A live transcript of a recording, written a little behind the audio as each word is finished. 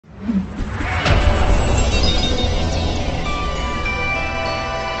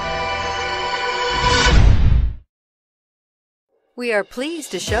We are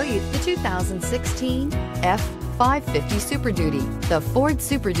pleased to show you the 2016 F-550 Super Duty. The Ford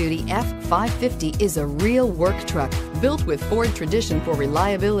Super Duty F-550 is a real work truck built with Ford tradition for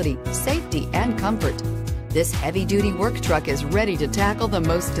reliability, safety, and comfort. This heavy-duty work truck is ready to tackle the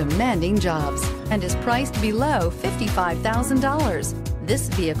most demanding jobs and is priced below $55,000. This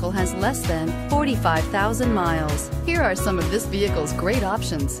vehicle has less than 45,000 miles. Here are some of this vehicle's great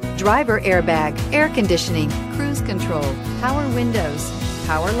options: driver airbag, air conditioning, cruise control, power windows,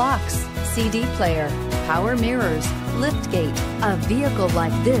 power locks, CD player, power mirrors, liftgate. A vehicle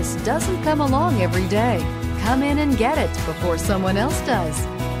like this doesn't come along every day. Come in and get it before someone else does.